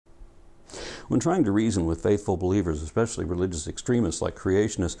When trying to reason with faithful believers, especially religious extremists like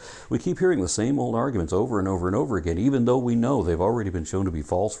creationists, we keep hearing the same old arguments over and over and over again, even though we know they've already been shown to be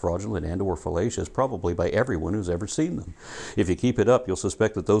false, fraudulent, and/or fallacious, probably by everyone who's ever seen them. If you keep it up, you'll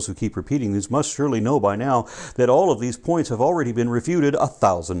suspect that those who keep repeating these must surely know by now that all of these points have already been refuted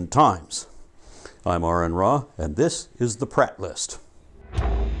 1,000 times. I'm R.N. Ra, and this is the PRATT List.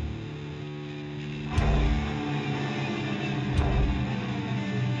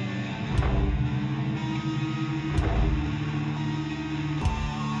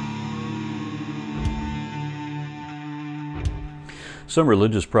 Some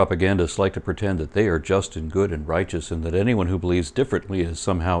religious propagandists like to pretend that they are just and good and righteous and that anyone who believes differently is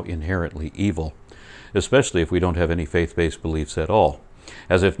somehow inherently evil, especially if we don't have any faith-based beliefs at all,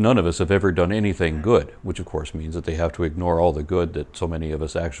 as if none of us have ever done anything good, which of course means that they have to ignore all the good that so many of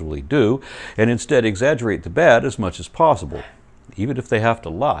us actually do and instead exaggerate the bad as much as possible, even if they have to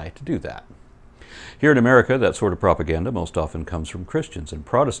lie to do that. Here in America, that sort of propaganda most often comes from Christians, and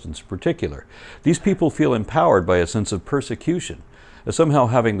Protestants in particular. These people feel empowered by a sense of persecution, as somehow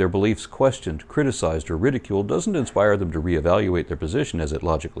having their beliefs questioned, criticized, or ridiculed doesn't inspire them to reevaluate their position as it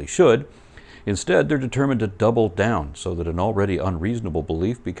logically should. Instead, they're determined to double down so that an already unreasonable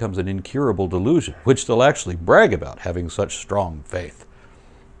belief becomes an incurable delusion, which they'll actually brag about having such strong faith.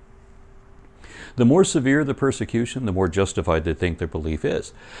 The more severe the persecution, the more justified they think their belief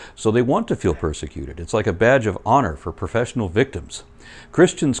is. So they want to feel persecuted. It's like a badge of honor for professional victims.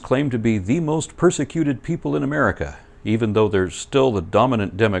 Christians claim to be the most persecuted people in America, even though they're still the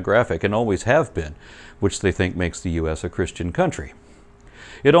dominant demographic and always have been, which they think makes the U.S. a Christian country.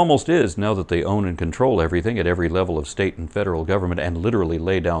 It almost is, now that they own and control everything at every level of state and federal government and literally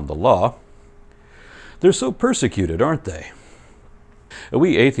lay down the law. They're so persecuted, aren't they?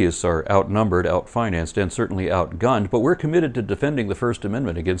 We atheists are outnumbered, outfinanced, and certainly outgunned, but we're committed to defending the First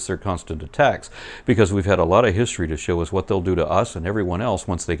Amendment against their constant attacks, because we've had a lot of history to show us what they'll do to us and everyone else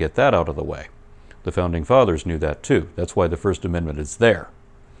once they get that out of the way. The Founding Fathers knew that too. That's why the First Amendment is there.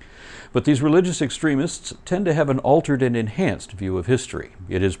 But these religious extremists tend to have an altered and enhanced view of history.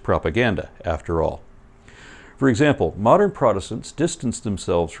 It is propaganda, after all. For example, modern Protestants distance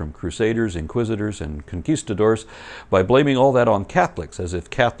themselves from crusaders, inquisitors, and conquistadors by blaming all that on Catholics, as if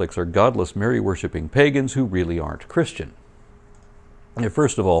Catholics are godless, Mary-worshipping pagans who really aren't Christian.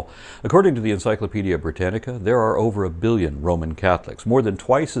 First of all, according to the Encyclopedia Britannica, there are over 1 billion Roman Catholics, more than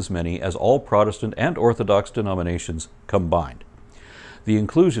twice as many as all Protestant and Orthodox denominations combined. The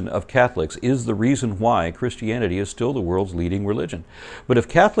inclusion of Catholics is the reason why Christianity is still the world's leading religion. But if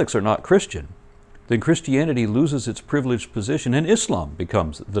Catholics are not Christian, then Christianity loses its privileged position and Islam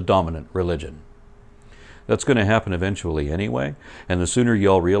becomes the dominant religion. That's going to happen eventually anyway, and the sooner you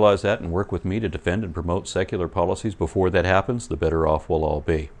all realize that and work with me to defend and promote secular policies before that happens, the better off we'll all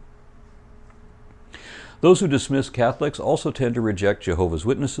be. Those who dismiss Catholics also tend to reject Jehovah's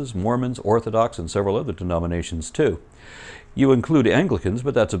Witnesses, Mormons, Orthodox, and several other denominations too. You include Anglicans,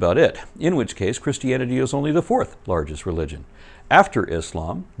 but that's about it, in which case Christianity is only the 4th largest religion. After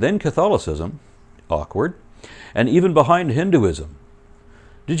Islam, then Catholicism, awkward, and even behind Hinduism.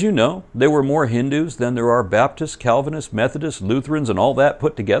 Did you know there were more Hindus than there are Baptists, Calvinists, Methodists, Lutherans, and all that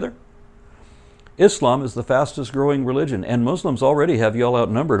put together? Islam is the fastest growing religion, and Muslims already have y'all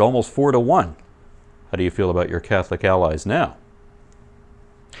outnumbered almost 4-to-1. How do you feel about your Catholic allies now?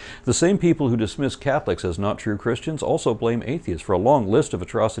 The same people who dismiss Catholics as not true Christians also blame atheists for a long list of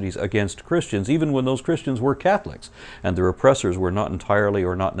atrocities against Christians, even when those Christians were Catholics, and their oppressors were not entirely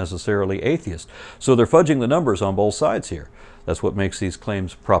or not necessarily atheists. So they're fudging the numbers on both sides here. That's what makes these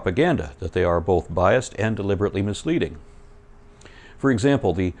claims propaganda, that they are both biased and deliberately misleading. For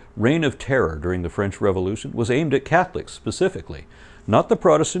example, the Reign of Terror during the French Revolution was aimed at Catholics specifically, not the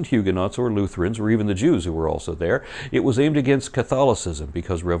Protestant Huguenots or Lutherans or even the Jews who were also there. It was aimed against Catholicism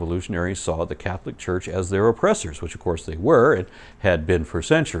because revolutionaries saw the Catholic Church as their oppressors, which of course they were and had been for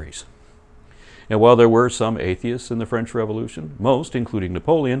centuries. And while there were some atheists in the French Revolution, most, including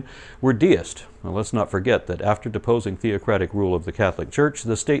Napoleon, were deists. Now, let's not forget that after deposing theocratic rule of the Catholic Church,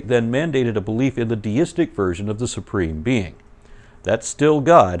 the state then mandated a belief in the deistic version of the Supreme Being. That's still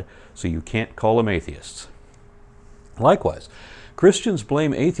God, so you can't call them atheists. Likewise, Christians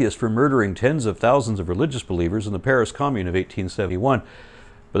blame atheists for murdering tens of thousands of religious believers in the Paris Commune of 1871,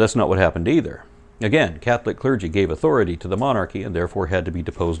 but that's not what happened either. Again, Catholic clergy gave authority to the monarchy and therefore had to be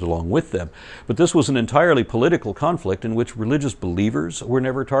deposed along with them. But this was an entirely political conflict in which religious believers were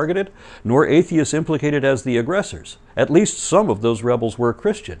never targeted, nor atheists implicated as the aggressors. At least some of those rebels were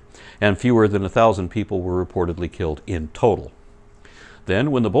Christian, and fewer than 1,000 people were reportedly killed in total.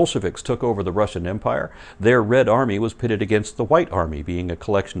 Then, when the Bolsheviks took over the Russian Empire, their Red Army was pitted against the White Army, being a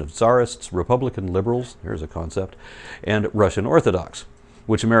collection of Tsarists, Republican liberals, there's a concept, and Russian Orthodox,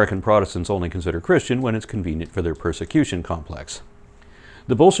 which American Protestants only consider Christian when it's convenient for their persecution complex.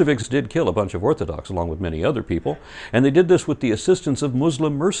 The Bolsheviks did kill a bunch of Orthodox along with many other people, and they did this with the assistance of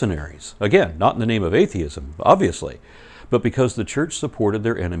Muslim mercenaries. Again, not in the name of atheism, obviously, but because the church supported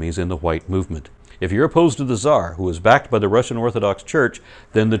their enemies in the White movement. If you're opposed to the Tsar, who was backed by the Russian Orthodox Church,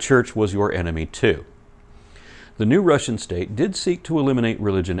 then the church was your enemy too. The new Russian state did seek to eliminate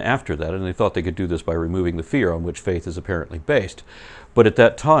religion after that, and they thought they could do this by removing the fear on which faith is apparently based. But at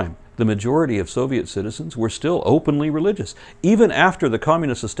that time, the majority of Soviet citizens were still openly religious. Even after the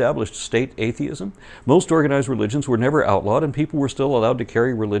communists established state atheism, most organized religions were never outlawed, and people were still allowed to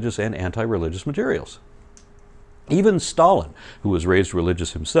carry religious and anti-religious materials. Even Stalin, who was raised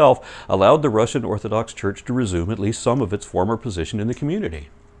religious himself, allowed the Russian Orthodox Church to resume at least some of its former position in the community.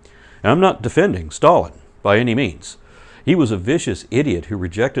 And I'm not defending Stalin by any means. He was a vicious idiot who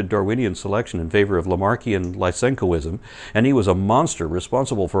rejected Darwinian selection in favor of Lamarckian Lysenkoism, and he was a monster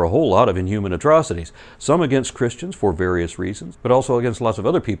responsible for a whole lot of inhuman atrocities, some against Christians for various reasons, but also against lots of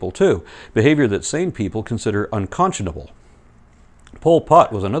other people too, behavior that sane people consider unconscionable. Pol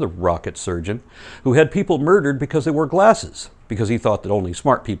Pot was another rocket surgeon who had people murdered because they wore glasses, because he thought that only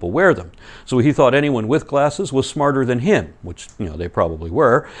smart people wear them. So he thought anyone with glasses was smarter than him, which, they probably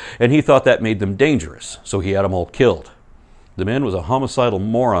were, and he thought that made them dangerous, so he had them all killed. The man was a homicidal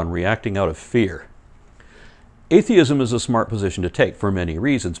moron reacting out of fear. Atheism is a smart position to take for many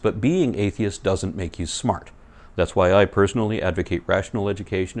reasons, but being atheist doesn't make you smart. That's why I personally advocate rational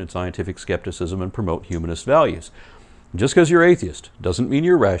education and scientific skepticism and promote humanist values. Just because you're atheist doesn't mean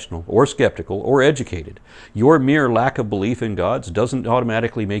you're rational or skeptical or educated. Your mere lack of belief in gods doesn't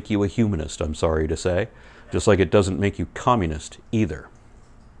automatically make you a humanist, I'm sorry to say, just like it doesn't make you communist either.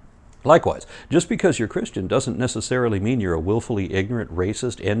 Likewise, just because you're Christian doesn't necessarily mean you're a willfully ignorant,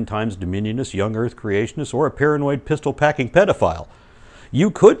 racist, end-times dominionist, young earth creationist, or a paranoid pistol-packing pedophile.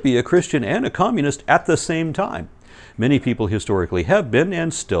 You could be a Christian and a communist at the same time. Many people historically have been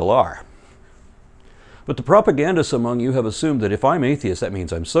and still are. But the propagandists among you have assumed that if I'm atheist, that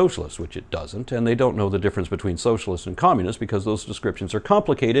means I'm socialist, which it doesn't, and they don't know the difference between socialist and communist because those descriptions are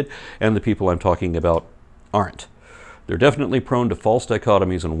complicated, and the people I'm talking about aren't. They're definitely prone to false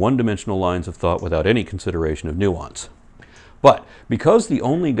dichotomies and one-dimensional lines of thought without any consideration of nuance. But because the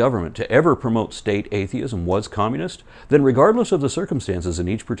only government to ever promote state atheism was communist, then regardless of the circumstances in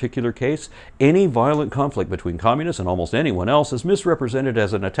each particular case, any violent conflict between communists and almost anyone else is misrepresented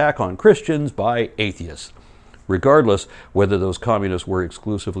as an attack on Christians by atheists, regardless whether those communists were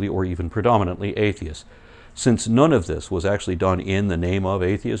exclusively or even predominantly atheists. Since none of this was actually done in the name of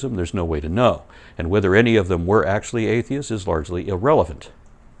atheism, there's no way to know, and whether any of them were actually atheists is largely irrelevant.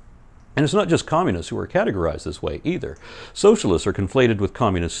 And it's not just communists who are categorized this way either. Socialists are conflated with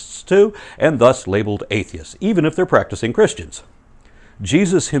communists too, and thus labeled atheists, even if they're practicing Christians.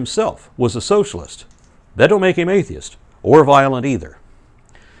 Jesus himself was a socialist. That don't make him atheist, or violent either.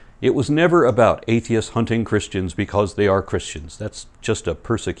 It was never about atheists hunting Christians because they are Christians. That's just a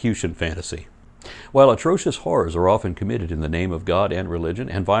persecution fantasy. While atrocious horrors are often committed in the name of God and religion,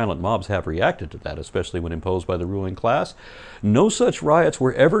 and violent mobs have reacted to that, especially when imposed by the ruling class, no such riots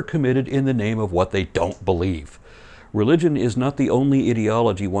were ever committed in the name of what they don't believe. Religion is not the only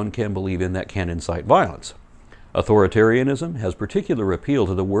ideology one can believe in that can incite violence. Authoritarianism has particular appeal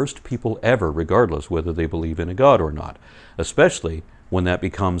to the worst people ever, regardless whether they believe in a God or not, especially when that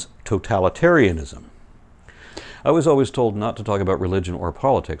becomes totalitarianism. I was always told not to talk about religion or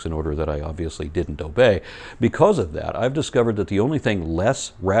politics, an order that I obviously didn't obey. Because of that, I've discovered that the only thing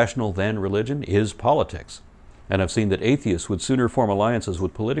less rational than religion is politics. And I've seen that atheists would sooner form alliances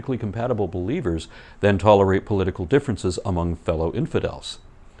with politically compatible believers than tolerate political differences among fellow infidels.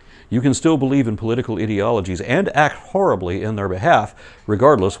 You can still believe in political ideologies and act horribly in their behalf,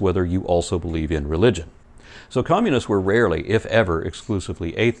 regardless whether you also believe in religion. So communists were rarely, if ever,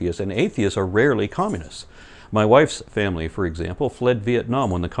 exclusively atheists, and atheists are rarely communists. My wife's family, for example, fled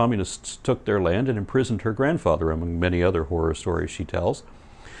Vietnam when the communists took their land and imprisoned her grandfather, among many other horror stories she tells.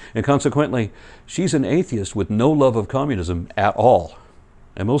 And consequently, she's an atheist with no love of communism at all.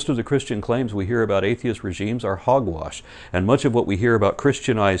 And most of the Christian claims we hear about atheist regimes are hogwash, and much of what we hear about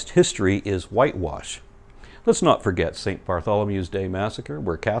Christianized history is whitewash. Let's not forget St. Bartholomew's Day Massacre,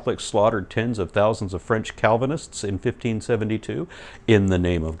 where Catholics slaughtered tens of thousands of French Calvinists in 1572 in the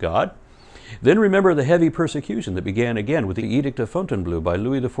name of God. Then remember the heavy persecution that began again with the Edict of Fontainebleau by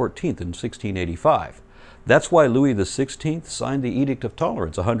Louis XIV in 1685. That's why Louis XVI signed the Edict of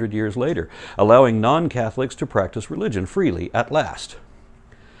Tolerance 100 years later, allowing non-Catholics to practice religion freely at last.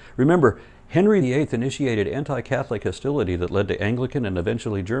 Remember, Henry VIII initiated anti-Catholic hostility that led to Anglican and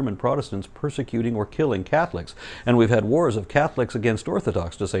eventually German Protestants persecuting or killing Catholics. And we've had wars of Catholics against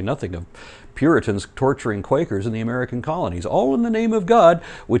Orthodox, to say nothing of Puritans torturing Quakers in the American colonies, all in the name of God,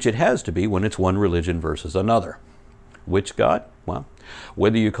 which it has to be when it's one religion versus another. Which God? Well,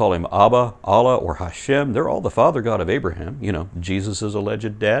 whether you call him Abba, Allah, or Hashem, they're all the father God of Abraham, Jesus'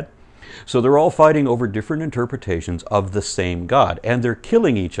 alleged dad. So they're all fighting over different interpretations of the same God, and they're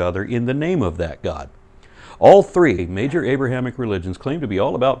killing each other in the name of that God. All three major Abrahamic religions claim to be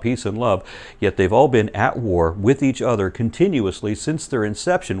all about peace and love, yet they've all been at war with each other continuously since their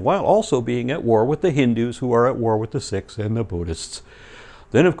inception, while also being at war with the Hindus, who are at war with the Sikhs and the Buddhists.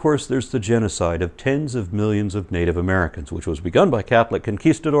 Then, of course, there's the genocide of tens of millions of Native Americans, which was begun by Catholic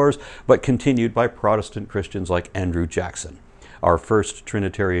conquistadors, but continued by Protestant Christians like Andrew Jackson, our first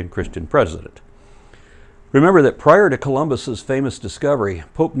Trinitarian Christian president. Remember that prior to Columbus's famous discovery,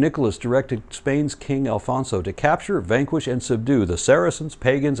 Pope Nicholas directed Spain's King Alfonso to capture, vanquish, and subdue the Saracens,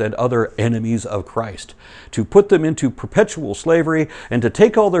 pagans, and other enemies of Christ, to put them into perpetual slavery, and to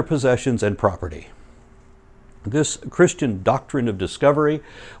take all their possessions and property. This Christian doctrine of discovery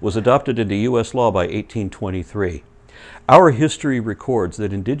was adopted into U.S. law by 1823. Our history records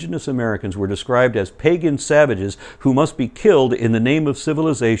that indigenous Americans were described as pagan savages who must be killed in the name of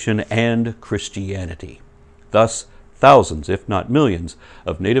civilization and Christianity. Thus, thousands, if not millions,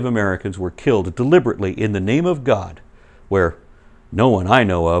 of Native Americans were killed deliberately in the name of God, where no one I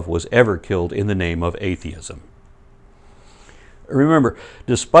know of was ever killed in the name of atheism. Remember,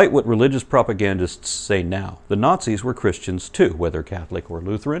 despite what religious propagandists say now, the Nazis were Christians too, whether Catholic or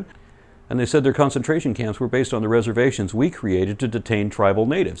Lutheran, and they said their concentration camps were based on the reservations we created to detain tribal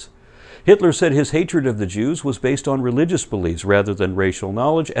natives. Hitler said his hatred of the Jews was based on religious beliefs rather than racial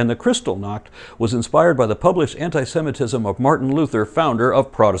knowledge, and the Kristallnacht was inspired by the published anti-Semitism of Martin Luther, founder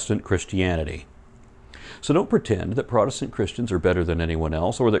of Protestant Christianity. So don't pretend that Protestant Christians are better than anyone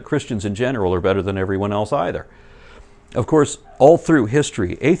else, or that Christians in general are better than everyone else either. Of course, all through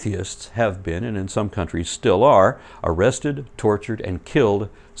history, atheists have been, and in some countries still are, arrested, tortured, and killed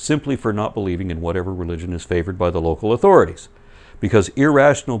simply for not believing in whatever religion is favored by the local authorities, because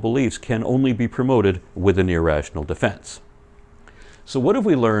irrational beliefs can only be promoted with an irrational defense. So what have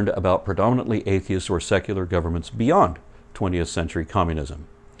we learned about predominantly atheist or secular governments beyond 20th century communism?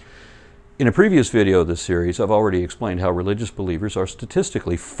 In a previous video of this series, I've already explained how religious believers are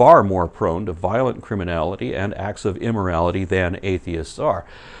statistically far more prone to violent criminality and acts of immorality than atheists are.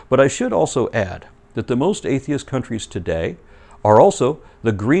 But I should also add that the most atheist countries today are also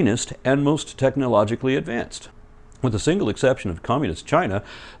the greenest and most technologically advanced. With the single exception of communist China,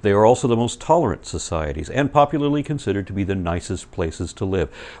 they are also the most tolerant societies and popularly considered to be the nicest places to live,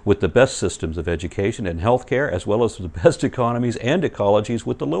 with the best systems of education and healthcare, as well as the best economies and ecologies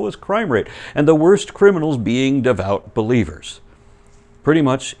with the lowest crime rate, and the worst criminals being devout believers. Pretty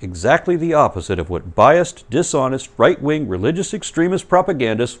much exactly the opposite of what biased, dishonest, right-wing, religious extremist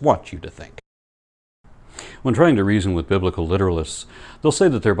propagandists want you to think. When trying to reason with biblical literalists, they'll say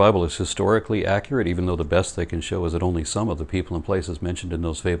that their Bible is historically accurate, even though the best they can show is that only some of the people and places mentioned in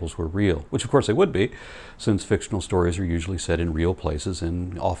those fables were real, which of course they would be, since fictional stories are usually set in real places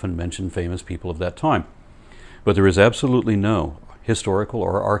and often mention famous people of that time. But there is absolutely no historical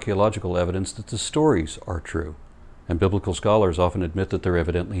or archaeological evidence that the stories are true, and biblical scholars often admit that they're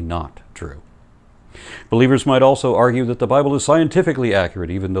evidently not true. Believers might also argue that the Bible is scientifically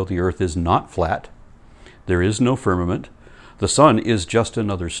accurate, even though the earth is not flat. There is no firmament. The sun is just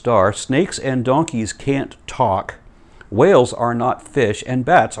another star. Snakes and donkeys can't talk. Whales are not fish, and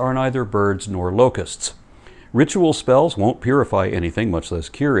bats are neither birds nor locusts. Ritual spells won't purify anything, much less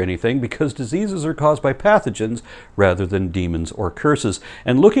cure anything, because diseases are caused by pathogens rather than demons or curses.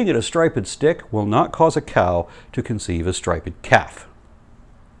 And looking at a striped stick will not cause a cow to conceive a striped calf.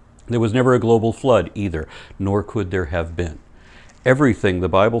 There was never a global flood either, nor could there have been. Everything the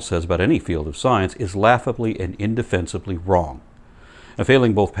Bible says about any field of science is laughably and indefensibly wrong. And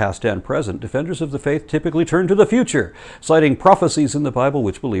failing both past and present, defenders of the faith typically turn to the future, citing prophecies in the Bible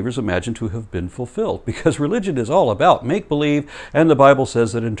which believers imagine to have been fulfilled, because religion is all about make-believe, and the Bible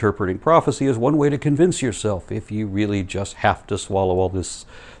says that interpreting prophecy is one way to convince yourself if you really just have to swallow all this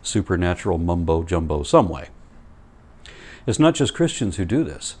supernatural mumbo-jumbo some way. It's not just Christians who do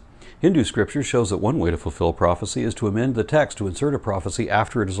this. Hindu scripture shows that one way to fulfill prophecy is to amend the text to insert a prophecy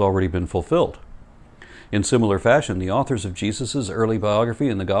after it has already been fulfilled. In similar fashion, the authors of Jesus' early biography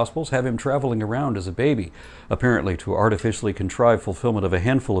in the Gospels have him traveling around as a baby, apparently to artificially contrive fulfillment of a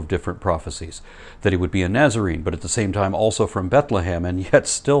handful of different prophecies, that he would be a Nazarene, but at the same time also from Bethlehem, and yet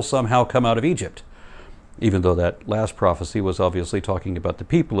still somehow come out of Egypt. even though that last prophecy was obviously talking about the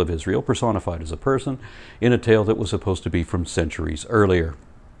people of Israel personified as a person in a tale that was supposed to be from centuries earlier.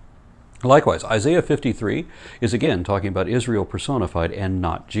 Likewise, Isaiah 53 is again talking about Israel personified and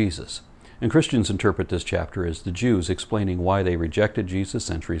not Jesus. And Christians interpret this chapter as the Jews explaining why they rejected Jesus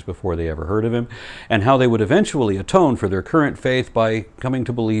centuries before they ever heard of him, and how they would eventually atone for their current faith by coming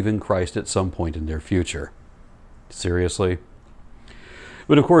to believe in Christ at some point in their future. Seriously?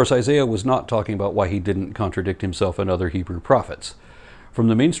 But of course, Isaiah was not talking about why he didn't contradict himself and other Hebrew prophets. From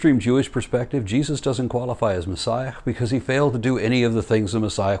the mainstream Jewish perspective, Jesus doesn't qualify as Messiah because he failed to do any of the things the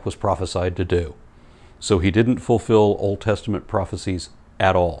Messiah was prophesied to do. So he didn't fulfill Old Testament prophecies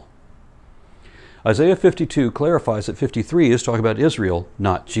at all. Isaiah 52 clarifies that 53 is talking about Israel,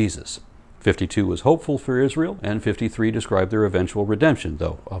 not Jesus. 52 was hopeful for Israel, and 53 described their eventual redemption,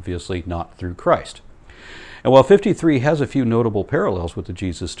 though obviously not through Christ. And while 53 has a few notable parallels with the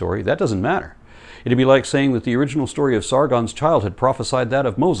Jesus story, that doesn't matter. It'd be like saying that the original story of Sargon's childhood prophesied that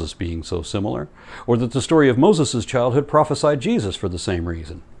of Moses being so similar, or that the story of Moses' childhood prophesied Jesus for the same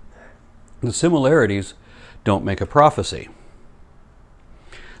reason. The similarities don't make a prophecy.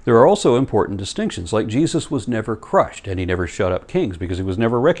 There are also important distinctions, like Jesus was never crushed, and he never shut up kings because he was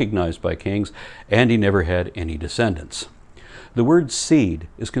never recognized by kings, and he never had any descendants. The word seed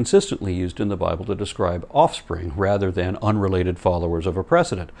is consistently used in the Bible to describe offspring rather than unrelated followers of a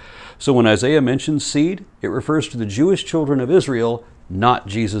precedent. So when Isaiah mentions seed, it refers to the Jewish children of Israel, not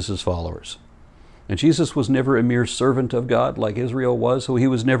Jesus' followers. And Jesus was never a mere servant of God like Israel was, so he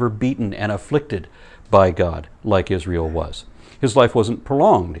was never beaten and afflicted by God like Israel was. His life wasn't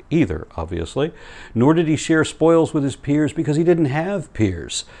prolonged either, obviously, nor did he share spoils with his peers because he didn't have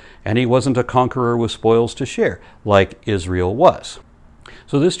peers, and he wasn't a conqueror with spoils to share, like Israel was.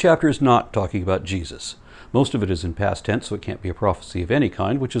 So this chapter is not talking about Jesus. Most of it is in past tense, so it can't be a prophecy of any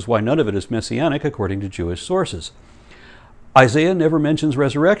kind, which is why none of it is messianic according to Jewish sources. Isaiah never mentions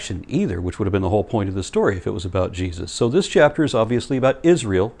resurrection either, which would have been the whole point of the story if it was about Jesus. So this chapter is obviously about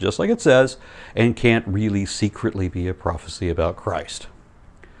Israel, just like it says, and can't really secretly be a prophecy about Christ.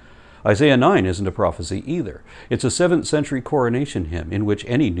 Isaiah 9 isn't a prophecy either. It's a 7th century coronation hymn in which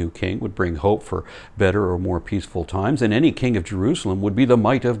any new king would bring hope for better or more peaceful times, and any king of Jerusalem would be the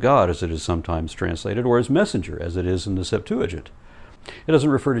might of God, as it is sometimes translated, or his messenger, as it is in the Septuagint. It doesn't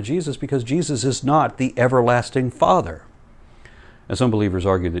refer to Jesus because Jesus is not the everlasting Father. And some believers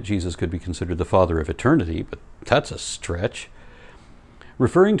argue that Jesus could be considered the Father of eternity, but that's a stretch.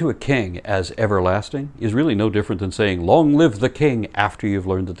 Referring to a king as everlasting is really no different than saying, "Long live the king," after you've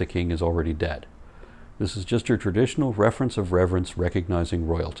learned that the king is already dead. This is just your traditional reference of reverence recognizing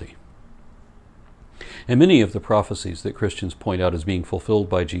royalty. And many of the prophecies that Christians point out as being fulfilled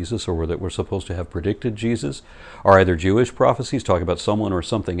by Jesus, or that we're supposed to have predicted Jesus, are either Jewish prophecies talking about someone or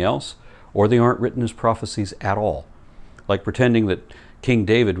something else, or they aren't written as prophecies at all, like pretending that King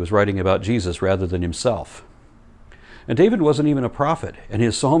David was writing about Jesus rather than himself. And David wasn't even a prophet, and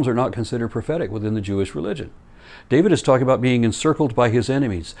his psalms are not considered prophetic within the Jewish religion. David is talking about being encircled by his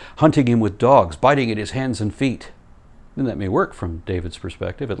enemies, hunting him with dogs, biting at his hands and feet. And that may work from David's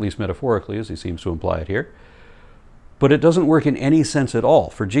perspective, at least metaphorically, as he seems to imply it here. But it doesn't work in any sense at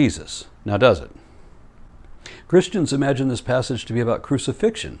all for Jesus. Now, does it? Christians imagine this passage to be about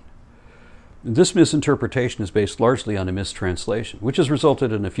crucifixion. This misinterpretation is based largely on a mistranslation, which has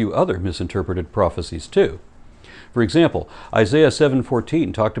resulted in a few other misinterpreted prophecies too. For example, Isaiah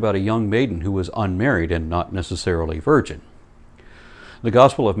 7:14 talked about a young maiden who was unmarried and not necessarily virgin. The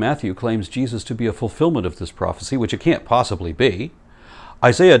Gospel of Matthew claims Jesus to be a fulfillment of this prophecy, which it can't possibly be.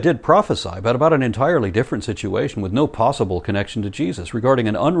 Isaiah did prophesy, but about an entirely different situation with no possible connection to Jesus, regarding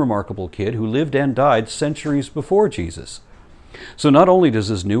an unremarkable kid who lived and died centuries before Jesus. So not only does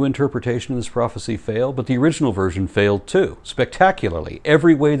this new interpretation of this prophecy fail, but the original version failed too, spectacularly,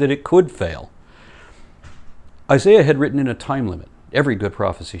 every way that it could fail. Isaiah had written in a time limit. Every good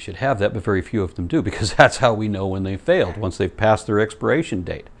prophecy should have that, but very few of them do, because that's how we know when they failed, once they've passed their expiration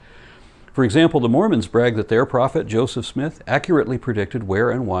date. For example, the Mormons brag that their prophet, Joseph Smith, accurately predicted where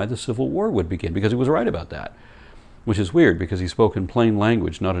and why the Civil War would begin, because he was right about that. Which is weird, because he spoke in plain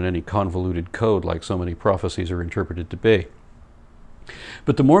language, not in any convoluted code like so many prophecies are interpreted to be.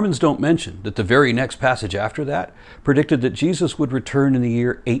 But the Mormons don't mention that the very next passage after that predicted that Jesus would return in the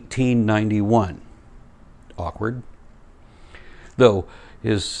year 1891. Awkward. Though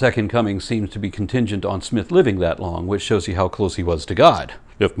his second coming seems to be contingent on Smith living that long, which shows you how close he was to God.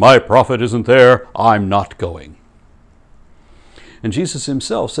 If my prophet isn't there, I'm not going. And Jesus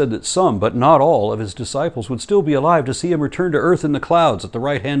himself said that some, but not all, of his disciples would still be alive to see him return to earth in the clouds at the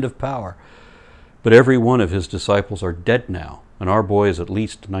right hand of power. But every one of his disciples are dead now, and our boy is at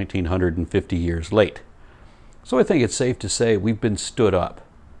least 1950 years late. So I think it's safe to say we've been stood up.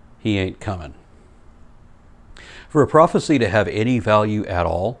 He ain't coming. For a prophecy to have any value at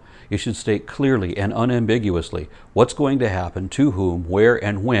all, it should state clearly and unambiguously what's going to happen, to whom, where,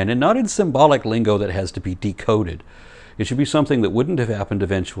 and when, and not in symbolic lingo that has to be decoded. It should be something that wouldn't have happened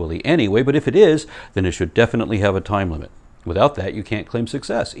eventually anyway, but if it is, then it should definitely have a time limit. Without that, you can't claim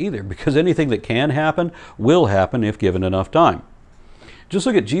success either, because anything that can happen will happen if given enough time. Just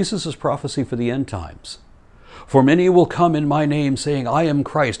look at Jesus' prophecy for the end times. For many will come in my name, saying, I am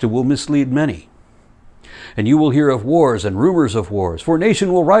Christ, and will mislead many. And you will hear of wars and rumors of wars, for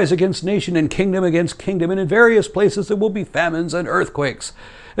nation will rise against nation and kingdom against kingdom, and in various places there will be famines and earthquakes.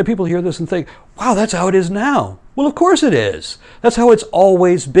 And people hear this and think, wow, that's how it is now. Well, of course it is. That's how it's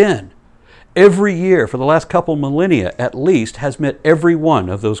always been. Every year for the last couple millennia at least has met every one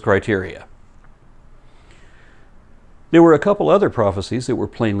of those criteria. There were a couple other prophecies that were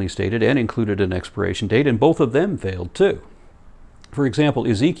plainly stated and included an expiration date, and both of them failed too. For example,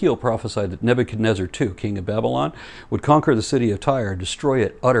 Ezekiel prophesied that Nebuchadnezzar II, king of Babylon, would conquer the city of Tyre and destroy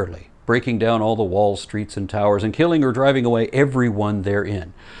it utterly, breaking down all the walls, streets, and towers, and killing or driving away everyone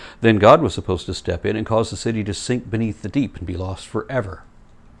therein. Then God was supposed to step in and cause the city to sink beneath the deep and be lost forever.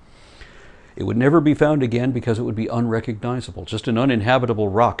 It would never be found again because it would be unrecognizable, just an uninhabitable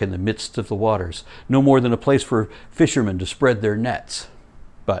rock in the midst of the waters, no more than a place for fishermen to spread their nets.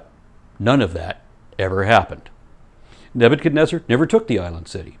 But none of that ever happened. Nebuchadnezzar never took the island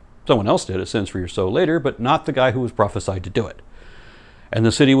city. Someone else did a century or so later, but not the guy who was prophesied to do it. And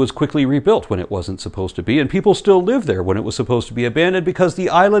the city was quickly rebuilt when it wasn't supposed to be, and people still lived there when it was supposed to be abandoned because the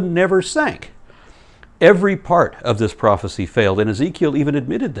island never sank. Every part of this prophecy failed, and Ezekiel even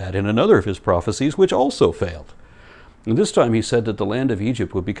admitted that in another of his prophecies, which also failed. And this time he said that the land of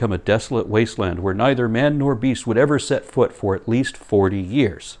Egypt would become a desolate wasteland where neither man nor beast would ever set foot for at least 40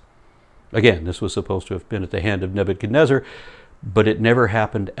 years. Again, this was supposed to have been at the hand of Nebuchadnezzar, but it never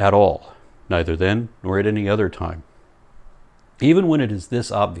happened at all, neither then nor at any other time. Even when it is this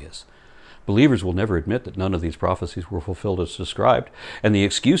obvious, believers will never admit that none of these prophecies were fulfilled as described, and the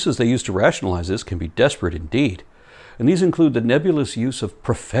excuses they use to rationalize this can be desperate indeed. And these include the nebulous use of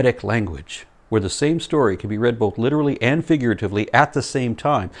prophetic language, where the same story can be read both literally and figuratively at the same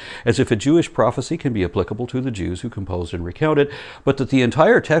time, as if a Jewish prophecy can be applicable to the Jews who composed and recounted, but that the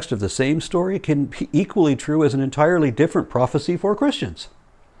entire text of the same story can be equally true as an entirely different prophecy for Christians.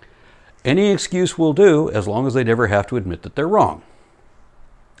 Any excuse will do, as long as they never have to admit that they're wrong.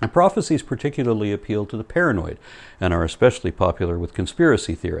 And prophecies particularly appeal to the paranoid and are especially popular with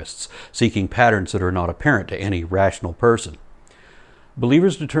conspiracy theorists, seeking patterns that are not apparent to any rational person.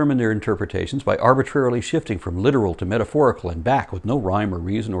 Believers determine their interpretations by arbitrarily shifting from literal to metaphorical and back with no rhyme or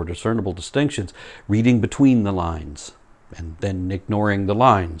reason or discernible distinctions, reading between the lines and then ignoring the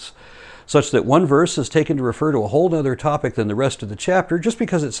lines, such that one verse is taken to refer to a whole other topic than the rest of the chapter just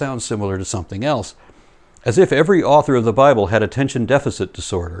because it sounds similar to something else, as if every author of the Bible had attention deficit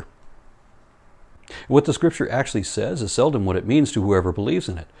disorder. What the scripture actually says is seldom what it means to whoever believes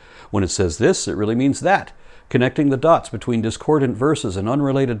in it. When it says this, it really means that, connecting the dots between discordant verses and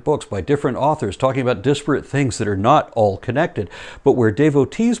unrelated books by different authors talking about disparate things that are not all connected, but where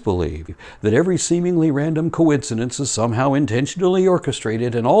devotees believe that every seemingly random coincidence is somehow intentionally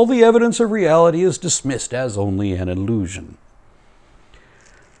orchestrated and all the evidence of reality is dismissed as only an illusion.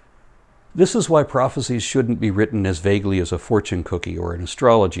 This is why prophecies shouldn't be written as vaguely as a fortune cookie or an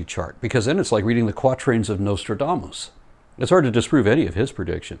astrology chart, because then it's like reading the quatrains of Nostradamus. It's hard to disprove any of his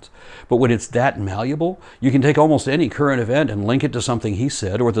predictions. But when it's that malleable, you can take almost any current event and link it to something he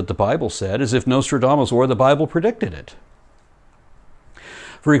said or that the Bible said, as if Nostradamus or the Bible predicted it.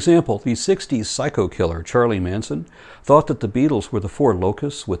 For example, the 60s psycho killer Charlie Manson thought that the Beatles were the 4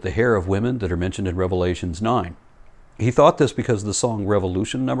 locusts with the hair of women that are mentioned in Revelations 9. He thought this because of the song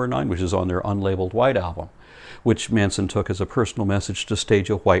Revolution No. 9, which is on their unlabeled White album, which Manson took as a personal message to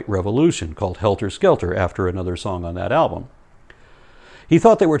stage a white revolution called Helter Skelter after another song on that album. He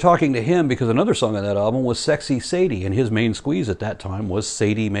thought they were talking to him because another song on that album was Sexy Sadie, and his main squeeze at that time was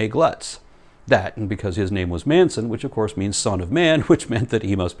Sadie Mae Glutz. That, and because his name was Manson, which of course means son of man, which meant that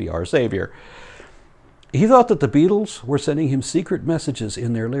he must be our savior. He thought that the Beatles were sending him secret messages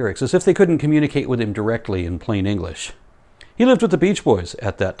in their lyrics, as if they couldn't communicate with him directly in plain English. He lived with the Beach Boys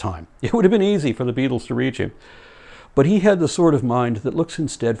at that time. It would have been easy for the Beatles to reach him. But he had the sort of mind that looks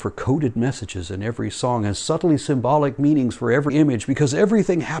instead for coded messages in every song and subtly symbolic meanings for every image, because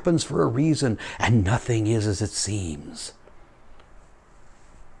everything happens for a reason and nothing is as it seems.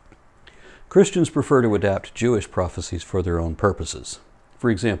 Christians prefer to adapt Jewish prophecies for their own purposes. For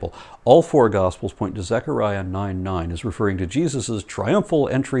example, all four Gospels point to Zechariah 9:9 as referring to Jesus' triumphal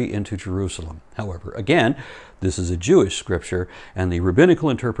entry into Jerusalem. However, again, this is a Jewish scripture, and the rabbinical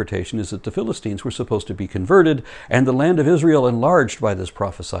interpretation is that the Philistines were supposed to be converted and the land of Israel enlarged by this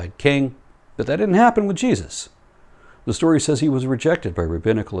prophesied king, but that didn't happen with Jesus. The story says he was rejected by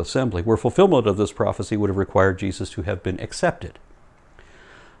rabbinical assembly, where fulfillment of this prophecy would have required Jesus to have been accepted.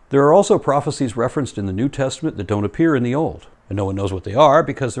 There are also prophecies referenced in the New Testament that don't appear in the Old. And no one knows what they are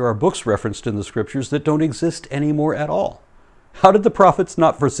because there are books referenced in the scriptures that don't exist anymore at all. How did the prophets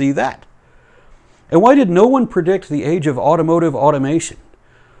not foresee that? And why did no one predict the age of automotive automation?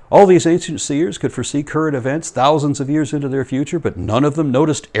 All these ancient seers could foresee current events thousands of years into their future, but none of them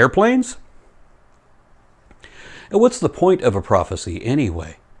noticed airplanes? And what's the point of a prophecy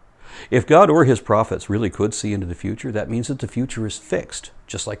anyway? If God or his prophets really could see into the future, that means that the future is fixed,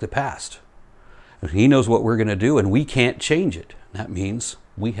 just like the past. He knows what we're going to do, and we can't change it. That means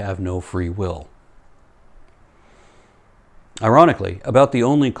we have no free will. Ironically, about the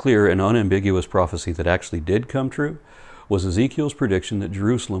only clear and unambiguous prophecy that actually did come true was Ezekiel's prediction that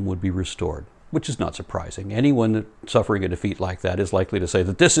Jerusalem would be restored, which is not surprising. Anyone suffering a defeat like that is likely to say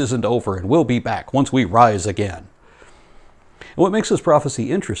that this isn't over and we'll be back once we rise again. And what makes this prophecy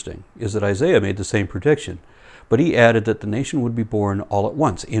interesting is that Isaiah made the same prediction, but he added that the nation would be born all at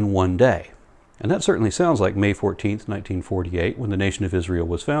once, in one day. And that certainly sounds like May 14th, 1948, when the nation of Israel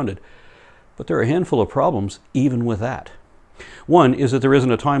was founded. But there are a handful of problems even with that. One is that there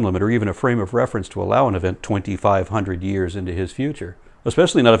isn't a time limit or even a frame of reference to allow an event 2,500 years into his future,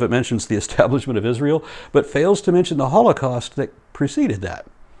 especially not if it mentions the establishment of Israel, but fails to mention the Holocaust that preceded that.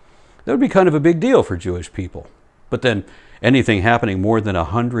 That would be kind of a big deal for Jewish people. But then anything happening more than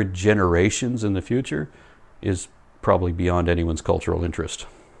 100 generations in the future is probably beyond anyone's cultural interest.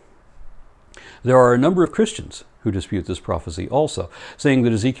 There are a number of Christians who dispute this prophecy also, saying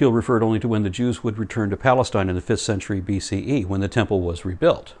that Ezekiel referred only to when the Jews would return to Palestine in the 5th century BCE, when the temple was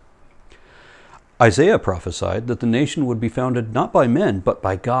rebuilt. Isaiah prophesied that the nation would be founded not by men, but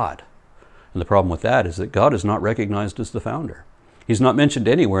by God. And the problem with that is that God is not recognized as the founder. He's not mentioned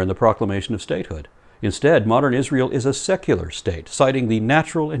anywhere in the proclamation of statehood. Instead, modern Israel is a secular state, citing the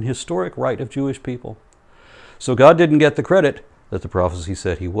natural and historic right of Jewish people. So God didn't get the credit that the prophecy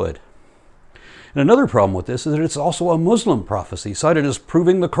said he would. And another problem with this is that it's also a Muslim prophecy, cited as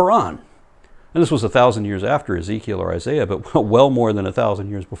proving the Quran. And this was 1,000 years after Ezekiel or Isaiah, but well more than 1,000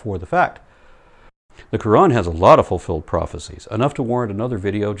 years before the fact. The Quran has a lot of fulfilled prophecies, enough to warrant another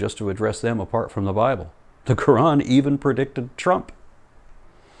video just to address them apart from the Bible. The Quran even predicted Trump.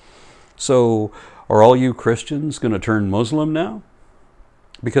 So, are all you Christians going to turn Muslim now?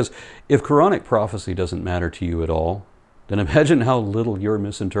 Because if Quranic prophecy doesn't matter to you at all, then imagine how little your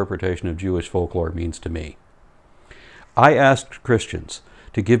misinterpretation of Jewish folklore means to me. I asked Christians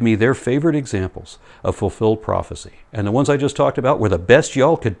to give me their favorite examples of fulfilled prophecy, and the ones I just talked about were the best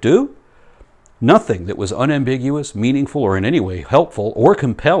y'all could do? Nothing that was unambiguous, meaningful, or in any way helpful or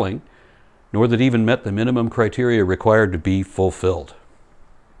compelling, nor that even met the minimum criteria required to be fulfilled.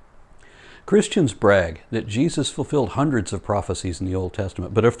 Christians brag that Jesus fulfilled hundreds of prophecies in the Old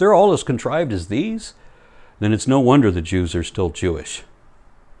Testament, but if they're all as contrived as these, then it's no wonder the Jews are still Jewish.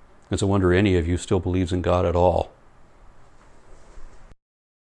 It's a wonder any of you still believes in God at all.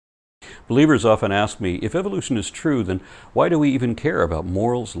 Believers often ask me, if evolution is true, then why do we even care about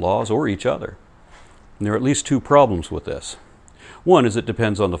morals, laws, or each other? And there are at least two problems with this. One is it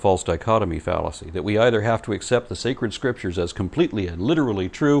depends on the false dichotomy fallacy, that we either have to accept the sacred scriptures as completely and literally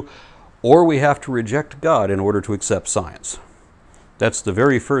true, or we have to reject God in order to accept science. That's the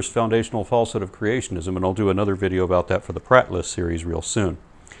very first foundational falsehood of creationism, and I'll do another video about that for the PRATT List series real soon.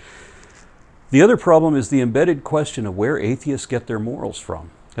 The other problem is the embedded question of where atheists get their morals from,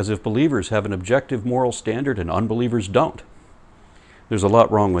 as if believers have an objective moral standard and unbelievers don't. There's a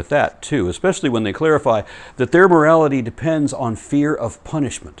lot wrong with that, too, especially when they clarify that their morality depends on fear of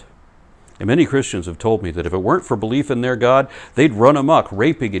punishment. And many Christians have told me that if it weren't for belief in their God, they'd run amok,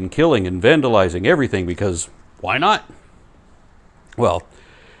 raping and killing and vandalizing everything because why not? Well,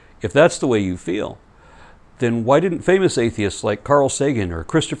 if that's the way you feel, then why didn't famous atheists like Carl Sagan or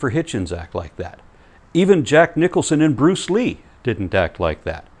Christopher Hitchens act like that? Even Jack Nicholson and Bruce Lee didn't act like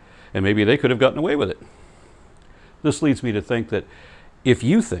that, and maybe they could have gotten away with it. This leads me to think that if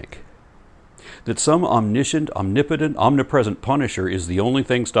you think that some omniscient, omnipotent, omnipresent punisher is the only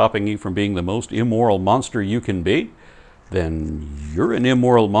thing stopping you from being the most immoral monster you can be, then you're an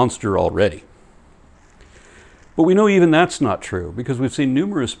immoral monster already. But we know even that's not true, because we've seen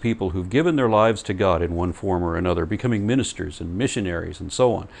numerous people who've given their lives to God in one form or another, becoming ministers and missionaries and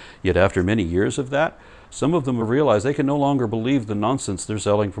so on. Yet after many years of that, Some of them have realized they can no longer believe the nonsense they're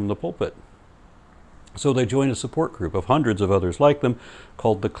selling from the pulpit. So they join a support group of hundreds of others like them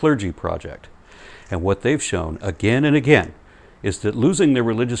called the Clergy Project. And what they've shown again and again is that losing their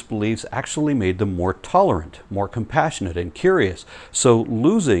religious beliefs actually made them more tolerant, more compassionate, and curious. So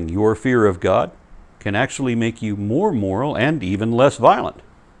losing your fear of God can actually make you more moral and even less violent.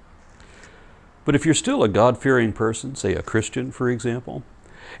 But if you're still a God-fearing person, say a Christian, for example,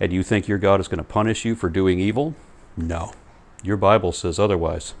 and you think your God is going to punish you for doing evil, no. Your Bible says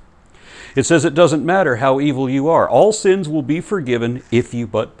otherwise. It says it doesn't matter how evil you are. All sins will be forgiven if you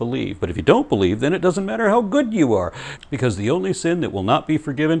but believe. But if you don't believe, then it doesn't matter how good you are, because the only sin that will not be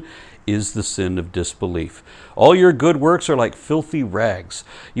forgiven is the sin of disbelief. All your good works are like filthy rags.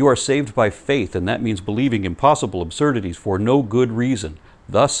 You are saved by faith, and that means believing impossible absurdities for no good reason.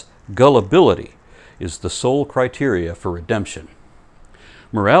 Thus, gullibility is the sole criteria for redemption.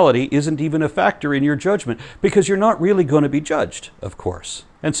 Morality isn't even a factor in your judgment, because you're not really going to be judged, of course.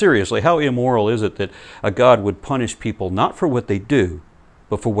 And seriously, how immoral is it that a God would punish people not for what they do,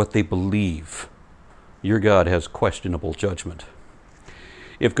 but for what they believe? Your God has questionable judgment.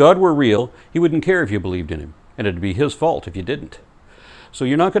 If God were real, he wouldn't care if you believed in him, and it'd be his fault if you didn't. So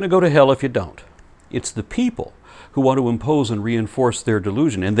you're not going to go to hell if you don't. It's the people who want to impose and reinforce their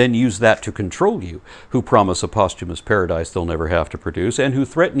delusion and then use that to control you, who promise a posthumous paradise they'll never have to produce, and who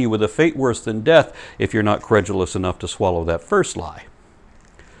threaten you with a fate worse than death if you're not credulous enough to swallow that first lie.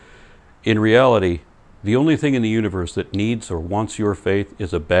 In reality, the only thing in the universe that needs or wants your faith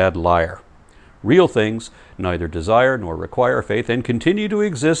is a bad liar. Real things neither desire nor require faith and continue to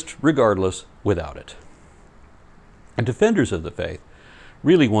exist regardless without it. And defenders of the faith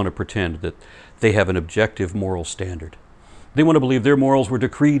really want to pretend that they have an objective moral standard. They want to believe their morals were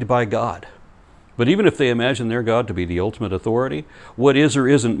decreed by God. But even if they imagine their God to be the ultimate authority, what is or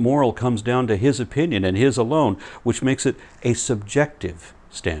isn't moral comes down to his opinion and his alone, which makes it a subjective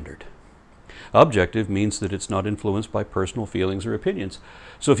standard. Objective means that it's not influenced by personal feelings or opinions.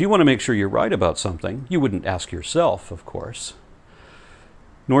 So if you want to make sure you're right about something, you wouldn't ask yourself, of course.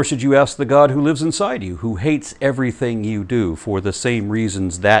 Nor should you ask the God who lives inside you, who hates everything you do for the same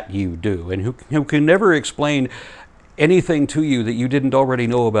reasons that you do, and who can never explain anything to you that you didn't already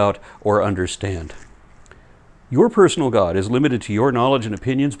know about or understand. Your personal God is limited to your knowledge and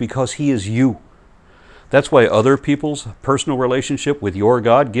opinions because he is you. That's why other people's personal relationship with your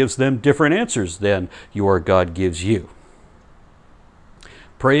God gives them different answers than your God gives you.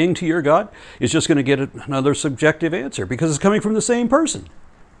 Praying to your God is just going to get another subjective answer because it's coming from the same person,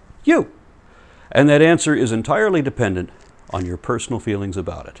 you. And that answer is entirely dependent on your personal feelings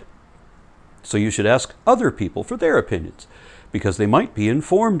about it. So you should ask other people for their opinions, because they might be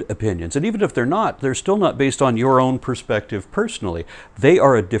informed opinions. And even if they're not, they're still not based on your own perspective personally. They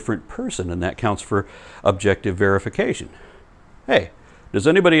are a different person, and that counts for objective verification. Hey, does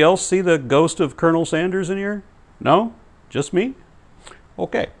anybody else see the ghost of Colonel Sanders in here? No? Just me?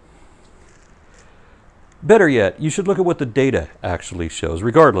 Okay. Better yet, you should look at what the data actually shows,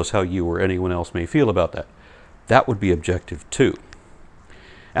 regardless how you or anyone else may feel about that. That would be objective too.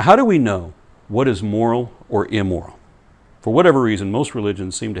 Now, how do we know what is moral or immoral? For whatever reason, most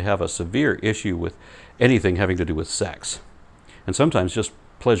religions seem to have a severe issue with anything having to do with sex, and sometimes just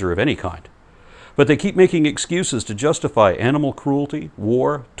pleasure of any kind. But they keep making excuses to justify animal cruelty,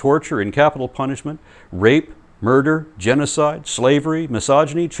 war, torture and capital punishment, rape, murder, genocide, slavery,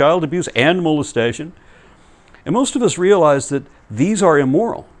 misogyny, child abuse, and molestation. And most of us realize that these are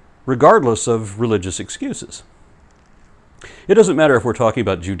immoral, regardless of religious excuses. It doesn't matter if we're talking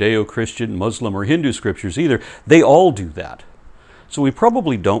about Judeo-Christian, Muslim, or Hindu scriptures either. They all do that. So we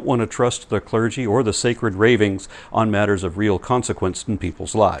probably don't want to trust the clergy or the sacred ravings on matters of real consequence in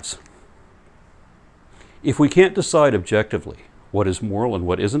people's lives. If we can't decide objectively what is moral and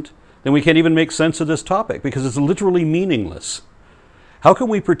what isn't, then we can't even make sense of this topic because it's literally meaningless. How can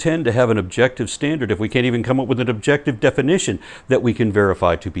we pretend to have an objective standard if we can't even come up with an objective definition that we can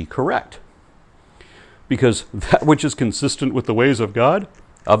verify to be correct? Because that which is consistent with the ways of God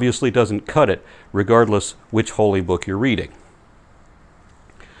obviously doesn't cut it, regardless which holy book you're reading.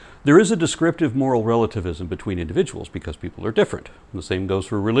 There is a descriptive moral relativism between individuals because people are different. The same goes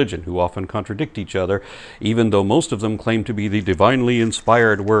for religion, who often contradict each other, even though most of them claim to be the divinely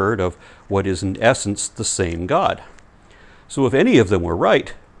inspired word of what is in essence the same God. So if any of them were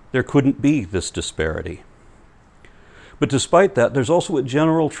right, there couldn't be this disparity. But despite that, there's also a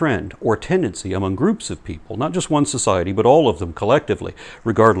general trend or tendency among groups of people, not just one society, but all of them collectively,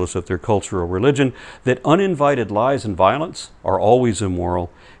 regardless of their culture or religion, that uninvited lies and violence are always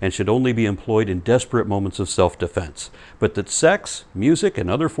immoral and should only be employed in desperate moments of self-defense, but that sex, music, and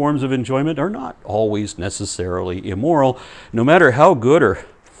other forms of enjoyment are not always necessarily immoral, no matter how good or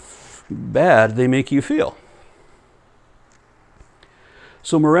bad they make you feel.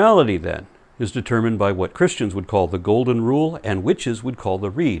 So morality, then, is determined by what Christians would call the golden rule and witches would call the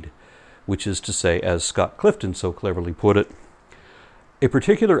reed, which is to say, as Scott Clifton so cleverly put it, a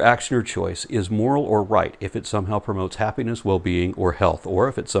particular action or choice is moral or right if it somehow promotes happiness, well-being, or health, or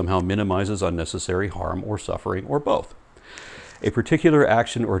if it somehow minimizes unnecessary harm or suffering, or both. A particular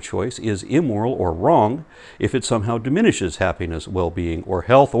action or choice is immoral or wrong if it somehow diminishes happiness, well-being, or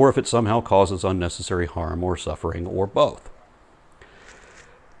health, or if it somehow causes unnecessary harm or suffering, or both.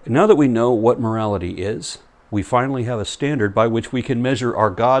 Now that we know what morality is, we finally have a standard by which we can measure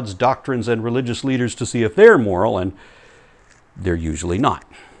our gods, doctrines, and religious leaders to see if they're moral, and they're usually not.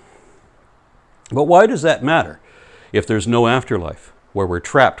 But why does that matter if there's no afterlife, where we're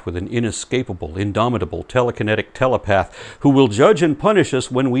trapped with an inescapable, indomitable, telekinetic telepath who will judge and punish us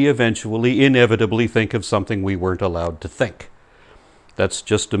when we eventually, inevitably think of something we weren't allowed to think? That's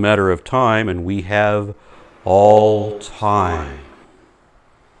just a matter of time, and we have all time.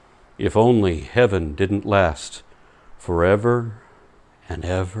 If only heaven didn't last forever and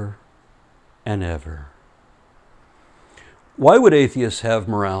ever and ever. Why would atheists have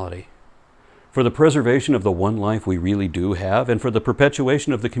morality? For the preservation of the one life we really do have, and for the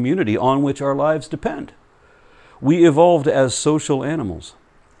perpetuation of the community on which our lives depend. We evolved as social animals.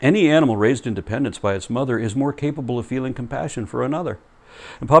 Any animal raised in dependence by its mother is more capable of feeling compassion for another.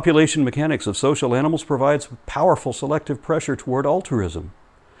 And population mechanics of social animals provides powerful selective pressure toward altruism.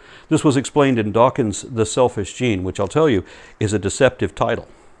 This was explained in Dawkins' The Selfish Gene, which I'll tell you is a deceptive title.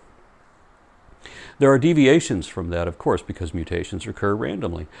 There are deviations from that, of course, because mutations occur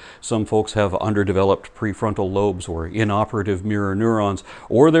randomly. Some folks have underdeveloped prefrontal lobes or inoperative mirror neurons,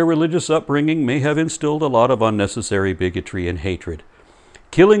 or their religious upbringing may have instilled a lot of unnecessary bigotry and hatred.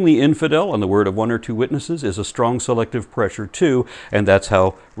 Killing the infidel, on the word of one or two witnesses, is a strong selective pressure too, and that's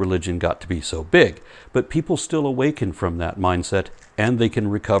how religion got to be so big. But people still awaken from that mindset, and they can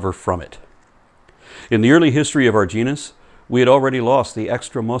recover from it. In the early history of our genus, we had already lost the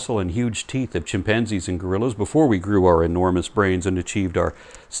extra muscle and huge teeth of chimpanzees and gorillas before we grew our enormous brains and achieved our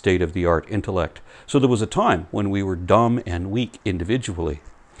state-of-the-art intellect. So there was a time when we were dumb and weak individually.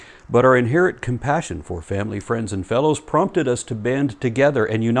 But our inherent compassion for family, friends, and fellows prompted us to band together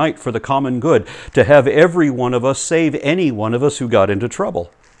and unite for the common good, to have every one of us save any one of us who got into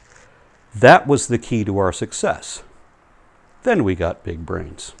trouble. That was the key to our success. Then we got big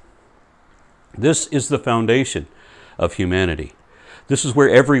brains. This is the foundation of humanity. This is where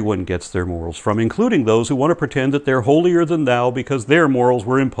everyone gets their morals from, including those who want to pretend that they're holier than thou because their morals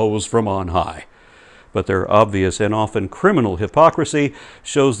were imposed from on high. But their obvious and often criminal hypocrisy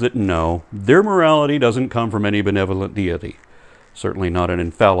shows that no, their morality doesn't come from any benevolent deity, certainly not an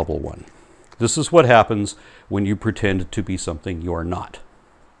infallible one. This is what happens when you pretend to be something you're not.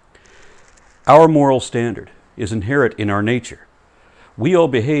 Our moral standard is inherent in our nature. We all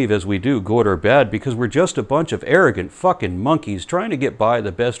behave as we do, good or bad, because we're just a bunch of arrogant fucking monkeys trying to get by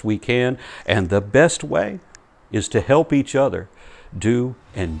the best we can, and the best way is to help each other do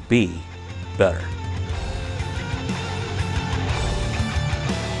and be better.